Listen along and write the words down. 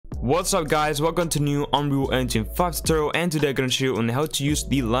What's up guys, welcome to new Unreal Engine 5 tutorial, and today I'm going to show you on how to use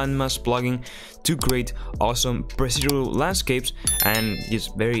the Landmass plugin to create awesome procedural landscapes, and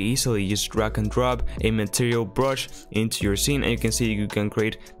just very easily just drag and drop a material brush into your scene, and you can see you can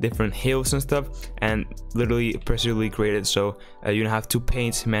create different hills and stuff and literally procedurally create it, so you don't have to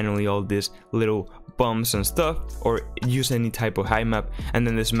paint manually all these little bumps and stuff or use any type of height map. And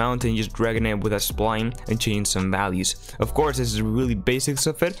then this mountain, just dragging it with a spline and change some values. Of course, this is really basics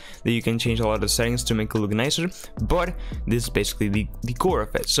of it that you can change a lot of settings to make it look nicer, but this is basically the core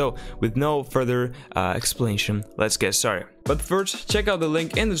of it. So with no further explanation, let's get started. But first, check out the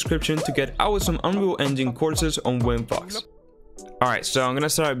link in the description to get awesome Unreal Engine courses on WinFox. Alright, so I'm gonna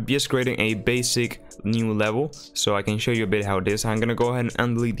start just creating a basic new level so I can show you a bit how it is. I'm gonna go ahead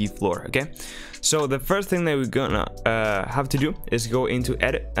and delete the floor, okay? So the first thing that we're gonna have to do is go into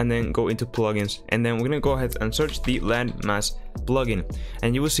edit and then go into plugins, and then we're gonna go ahead and search the Landmass plugin,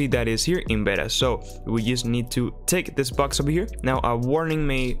 and you will see that is here in beta. So we just need to take this box over here. Now a warning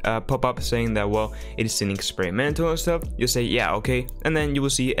may pop up saying that, well, it is an experimental and stuff. You say yeah, okay, and then you will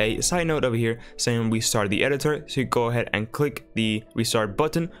see a side note over here saying restart the editor, so you go ahead and click the restart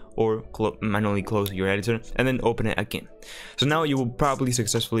button or manually close your editor and then open it again. So now you will probably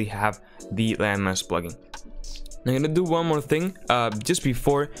successfully have the Landmass plugin. I'm gonna do one more thing just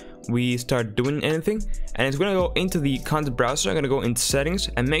before we start doing anything, and it's gonna go into the content browser. I'm gonna go into settings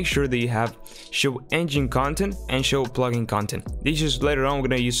and make sure that you have show engine content and show plugin content. These is later on we're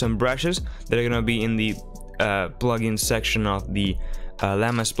gonna use some brushes that are gonna be in the plugin section of the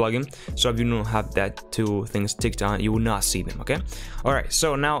Landmass plugin, so if you don't have that two things ticked on, you will not see them, okay? Alright,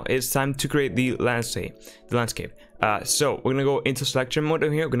 so now it's time to create the landscape. So we're gonna go into selection mode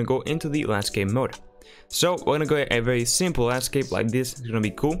over here. We're gonna go into the landscape mode. So we're gonna go a very simple landscape like this. It's gonna be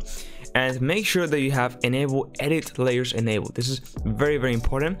cool, and make sure that you have enable edit layers enabled. This is very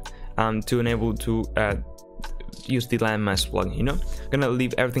important to enable to use the Landmass plugin. You know, I'm gonna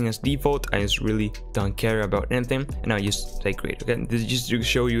leave everything as default. I just really don't care about anything, and I'll just say create. Okay, this is just to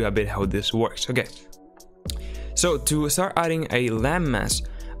show you a bit how this works. Okay, so to start adding a Landmass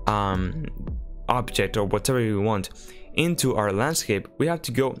object or whatever you want into our landscape, we have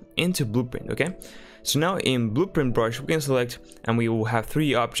to go into blueprint. Okay, so now in blueprint brush we can select, and we will have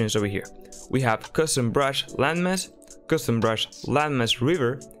three options over here. We have custom brush landmass, custom brush landmass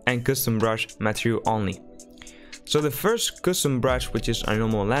river, and custom brush material only. So the first custom brush, which is a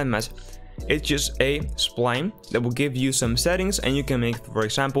normal landmass, it's just a spline that will give you some settings, and you can make, for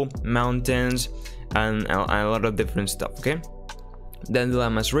example, mountains and a lot of different stuff. Okay, then the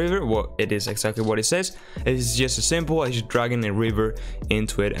landmass river, well, it is exactly what it says. It is just as simple as just dragging a river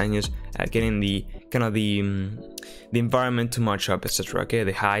into it and just getting the kind of the environment to match up, etc. Okay,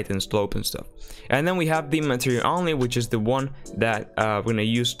 the height and slope and stuff. And then we have the material only, which is the one that we're gonna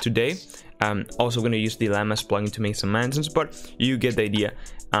use today. Also we're gonna use the Landmass plugin to make some mountains, but you get the idea.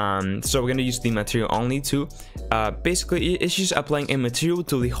 So we're gonna use the material only to basically it's just applying a material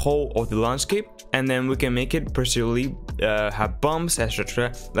to the whole of the landscape, and then we can make it procedurally have bumps,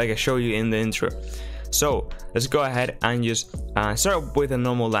 etc., like I showed you in the intro. So let's go ahead and just start with a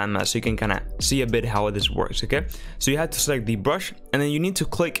normal landmass so you can kind of see a bit how this works. Okay, so you have to select the brush, and then you need to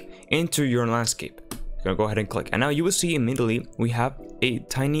click into your landscape. You're gonna go ahead and click, and now you will see immediately we have a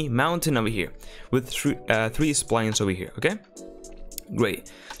tiny mountain over here with three splines over here. Okay,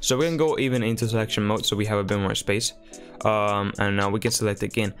 great. So we can go even into selection mode so we have a bit more space, and now we can select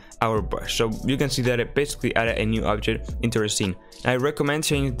again our brush. So you can see that it basically added a new object into our scene. I recommend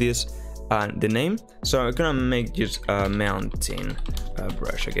changing this the name, so I'm gonna make just a mountain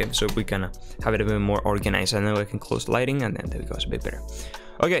brush. Okay, so we can have it a bit more organized, and then we can close lighting, and then there we go, it's a bit better.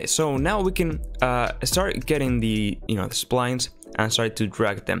 Okay, so now we can start getting the the splines and start to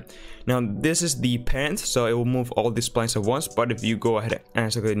drag them. Now this is the parent, so it will move all the splines at once, but if you go ahead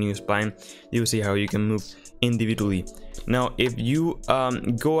and select a new spline, you will see how you can move individually. Now if you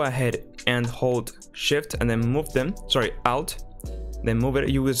go ahead and hold shift and then move them, alt, then move it,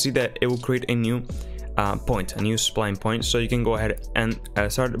 you will see that it will create a new point, a new spline point, so you can go ahead and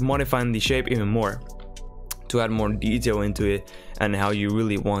start modifying the shape even more to add more detail into it and how you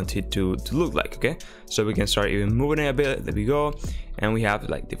really want it to look like. Okay, so we can start even moving it a bit. There we go, and we have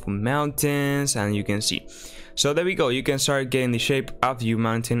like different mountains, and you can see. So there we go, you can start getting the shape of your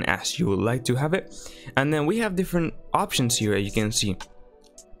mountain as you would like to have it. And then we have different options here, you can see.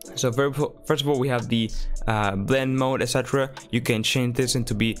 So first of all, we have the blend mode, etc. You can change this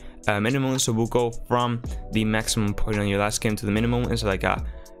into be minimum, so we'll go from the maximum point on your landscape to the minimum. It's like a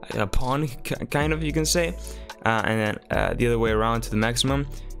pawn kind of, you can say, and then the other way around to the maximum,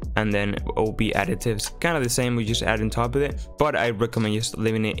 and then it will be additives, kind of the same, we just add on top of it, but I recommend just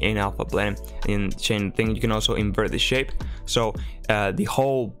leaving it in alpha blend. And change thing, you can also invert the shape, so the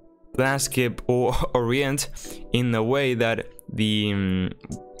whole landscape or orient in a way that the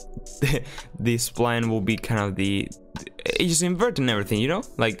the spline will be kind of just inverting everything, you know,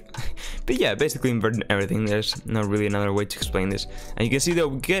 like but yeah, basically inverting everything. There's not really another way to explain this, and you can see that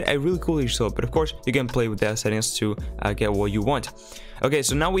we get a really cool result, but of course you can play with the settings to get what you want. Okay,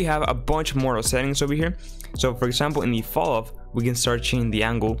 so now we have a bunch more settings over here. So for example, in the fall off, we can start changing the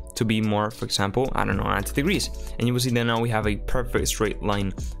angle to be more, for example, I don't know, 90 degrees, and you will see that now we have a perfect straight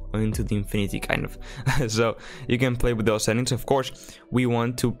line into the infinity, kind of. So you can play with those settings. Of course, we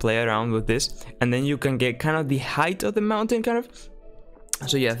want to play around with this, and then you can get kind of the height of the mountain, kind of.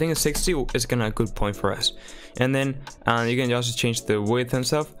 So yeah, I think 60 is kind of a good point for us. And then you can also change the width and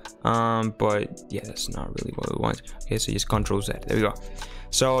stuff, but yeah, that's not really what we want. Okay, so just Control Z, there we go.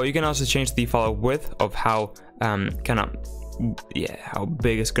 So you can also change the follow width of how how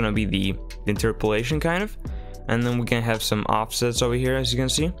big it's gonna be the interpolation, kind of. And then we can have some offsets over here, as you can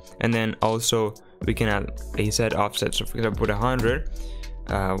see, and then also we can add a Z offset. So for example, put 100,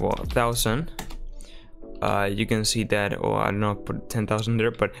 well, 1,000. You can see that, or I don't know, put 10,000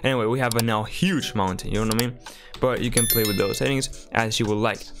 there, but anyway, we have a now huge mountain, you know what I mean? But you can play with those settings as you would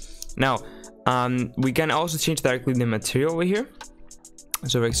like. Now we can also change directly the material over here.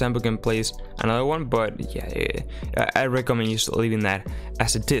 So for example, we can place another one, but yeah, I recommend just leaving that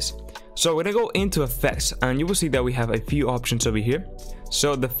as it is. So we're gonna go into effects, and you will see that we have a few options over here.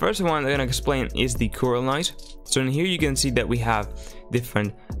 So the first one I'm gonna explain is the curl noise. So in here you can see that we have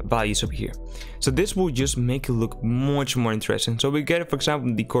different values over here. So this will just make it look much more interesting. So we get, for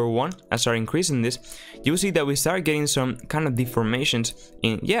example, the core 1. I start increasing this, you will see that we start getting some kind of deformations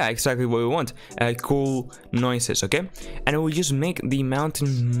in, yeah, exactly what we want, cool noises, okay? And it will just make the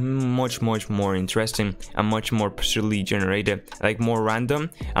mountain much more interesting and much more procedurally generated, like more random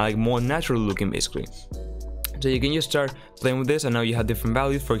and like more natural looking, basically. So you can just start playing with this, and now you have different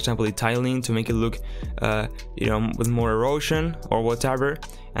values. For example, the tiling to make it look, you know, with more erosion or whatever.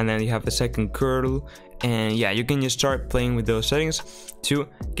 And then you have the second curl, and yeah, you can just start playing with those settings to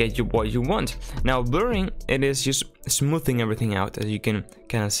get you what you want. Now blurring, it is just smoothing everything out, as you can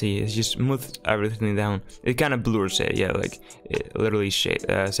kind of see. It's just smooth everything down. It kind of blurs it, yeah, like it literally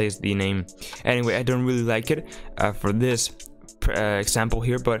says the name. Anyway, I don't really like it for this example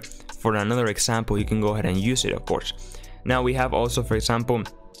here, but for another example you can go ahead and use it, of course. Now we have also, for example,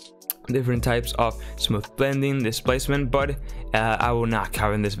 different types of smooth blending, displacement, but I will not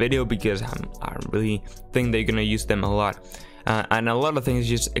cover in this video because I really think they're gonna use them a lot, and a lot of things,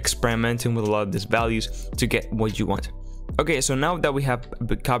 just experimenting with a lot of these values to get what you want. Okay, so now that we have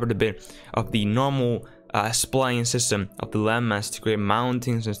covered a bit of the normal spline system of the landmass to create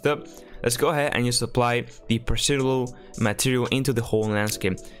mountains and stuff, let's go ahead and just apply the procedural material into the whole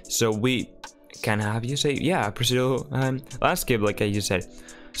landscape. So we can have, you say, yeah, procedural landscape, like I just said.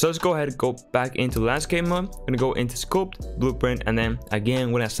 So let's go ahead and go back into landscape mode. I'm gonna go into sculpt, blueprint, and then again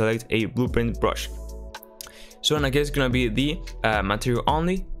I'm gonna select a blueprint brush. So in case it's gonna be the material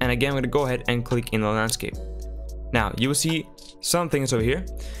only, and again I'm gonna go ahead and click in the landscape. Now you will see some things over here.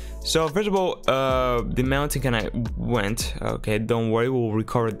 So first of all, the mountain kind of went, okay, don't worry, we'll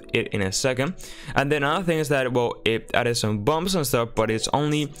record it in a second. And then another thing is that, well, it added some bumps and stuff, but it's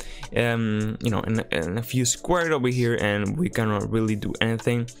only you know, in a few squares over here, and we cannot really do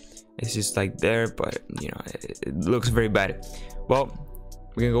anything. It's just like there, but you know, it looks very bad. Well,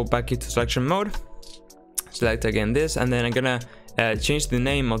 we can go back into selection mode, select again this, and then I'm gonna change the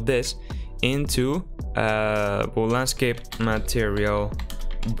name of this into well, landscape material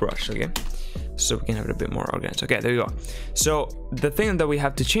brush, okay, so we can have it a bit more organized. Okay, there you go. So the thing that we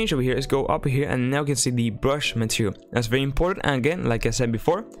have to change over here is go up here, and now you can see the brush material. That's very important. And again, like I said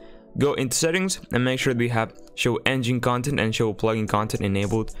before, go into settings and make sure they have show engine content and show plugin content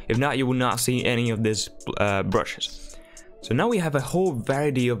enabled. If not, you will not see any of these brushes. So now we have a whole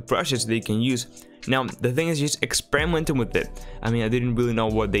variety of brushes that you can use. Now the thing is just experimenting with it. I mean, I didn't really know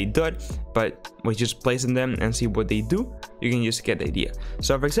what they did, but we just placing them and see what they do. You can just get the idea.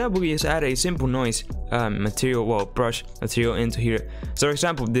 So for example, we just add a simple noise material, well, brush material into here. So for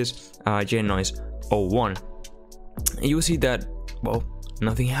example, this J noise 01, and you will see that, well,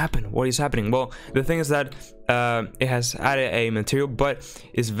 nothing happened. What is happening? Well, the thing is that it has added a material, but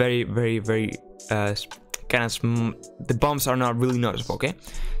it's very kind of the bumps are not really noticeable. Okay,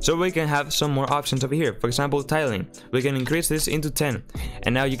 so we can have some more options over here. For example, tiling, we can increase this into 10,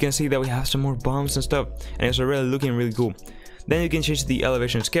 and now you can see that we have some more bumps and stuff, and it's already looking really cool. Then you can change the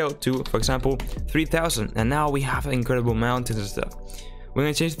elevation scale to, for example, 3000, and now we have incredible mountains and stuff. We're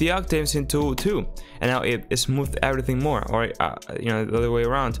gonna change the octaves into 2, and now it smooths everything more, or you know, the other way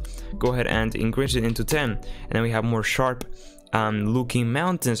around. Go ahead and increase it into 10, and then we have more sharp looking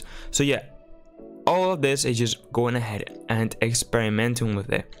mountains. So yeah, all of this is just going ahead and experimenting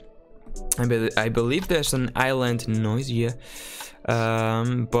with it. I believe there's an island noise, yeah,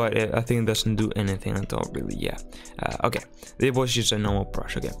 but I think it doesn't do anything at all, really. Yeah, okay, it was just a normal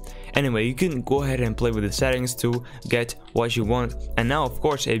brush. Okay, anyway, you can go ahead and play with the settings to get what you want. And now, of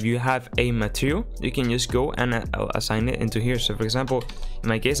course, if you have a material, you can just go and assign it into here. So for example, in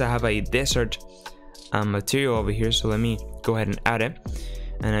my case, I have a desert material over here, so let me go ahead and add it,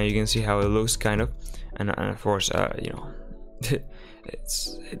 and now you can see how it looks, kind of. And of course, you know,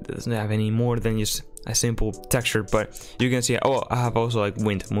 it doesn't have any more than just a simple texture, but you can see, oh, I have also like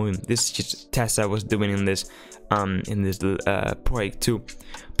wind moving. This is just tests I was doing in this project too.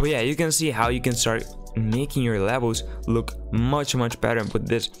 But yeah, you can see how you can start making your levels look much better with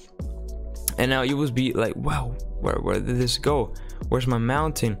this. And now you will be like, wow, where did this go? Where's my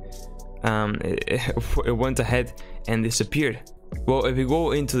mountain? It went ahead and disappeared. Well, if you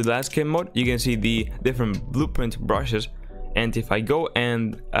go into the landscape mode, you can see the different blueprint brushes, and if I go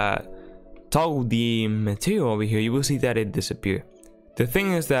and toggle the material over here, you will see that it disappeared. The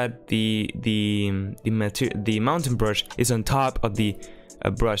thing is that the mountain brush is on top of the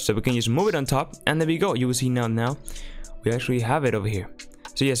brush, so we can just move it on top, and there we go. You will see now we actually have it over here.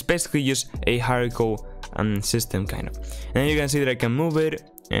 So yes, basically just a hierarchical system, kind of. And you can see that I can move it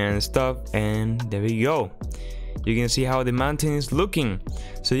and stuff, and there we go. You can see how the mountain is looking.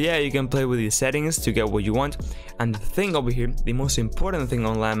 So yeah, you can play with the settings to get what you want. And the thing over here, the most important thing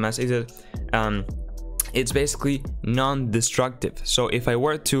on Landmass is that it's basically non-destructive. So if I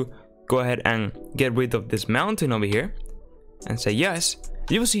were to go ahead and get rid of this mountain over here and say yes,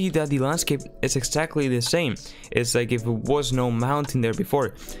 you will see that the landscape is exactly the same. It's like if it was no mountain there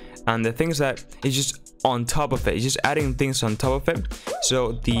before. And the thing is that it's just on top of it, it's just adding things on top of it,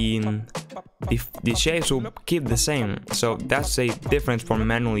 so the shapes will keep the same. So that's a difference from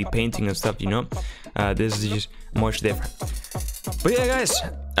manually painting and stuff, you know. This is just much different. But yeah, guys,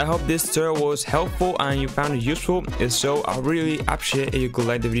 I hope this tutorial was helpful and you found it useful. If so, I really appreciate if you could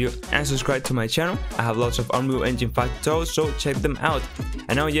like the video and subscribe to my channel. I have lots of Unreal Engine 5 tutorials, so check them out.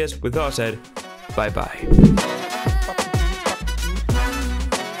 And now, yes, with that said, bye bye.